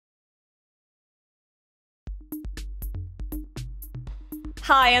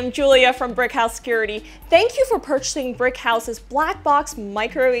Hi, I'm Julia from Brickhouse Security. Thank you for purchasing Brickhouse's Blackbox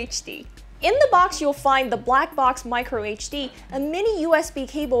Micro HD. In the box, you'll find the Blackbox Micro HD, a mini USB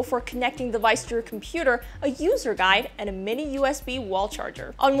cable for connecting the device to your computer, a user guide, and a mini USB wall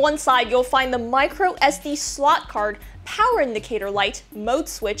charger. On one side, you'll find the micro SD slot card, power indicator light, mode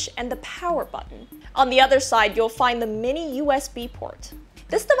switch, and the power button. On the other side, you'll find the mini USB port.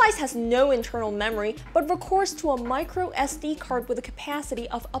 This device has no internal memory, but records to a micro SD card with a capacity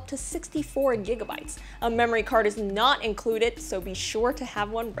of up to 64 gigabytes. A memory card is not included, so be sure to have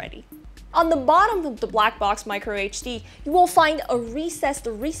one ready. On the bottom of the Blackbox Micro HD, you will find a recessed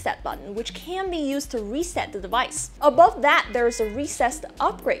reset button, which can be used to reset the device. Above that, there is a recessed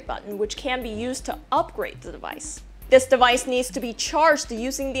upgrade button, which can be used to upgrade the device. This device needs to be charged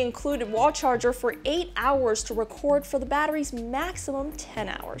using the included wall charger for 8 hours to record for the battery's maximum 10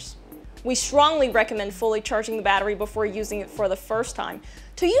 hours. We strongly recommend fully charging the battery before using it for the first time.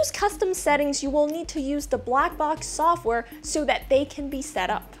 To use custom settings, you will need to use the Blackbox software so that they can be set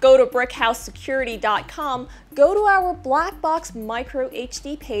up. Go to BrickhouseSecurity.com, go to our Blackbox Micro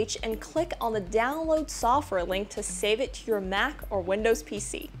HD page, and click on the Download Software link to save it to your Mac or Windows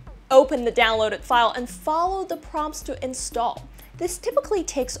PC. Open the downloaded file and follow the prompts to install. This typically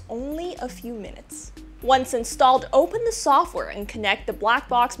takes only a few minutes. Once installed, open the software and connect the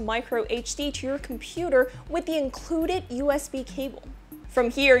Blackbox Micro HD to your computer with the included USB cable.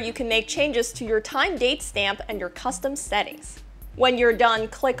 From here, you can make changes to your time-date stamp and your custom settings. When you're done,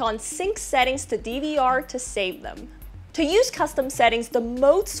 click on Sync Settings to DVR to save them. To use custom settings, the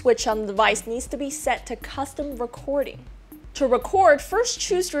mode switch on the device needs to be set to custom recording. To record, first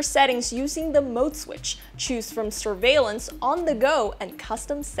choose your settings using the mode switch. Choose from Surveillance, On the Go, and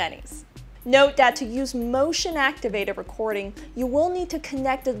Custom Settings. Note that to use motion-activated recording, you will need to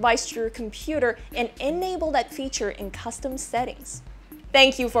connect the device to your computer and enable that feature in custom settings.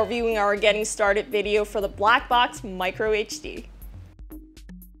 Thank you for viewing our Getting Started video for the Blackbox Micro HD.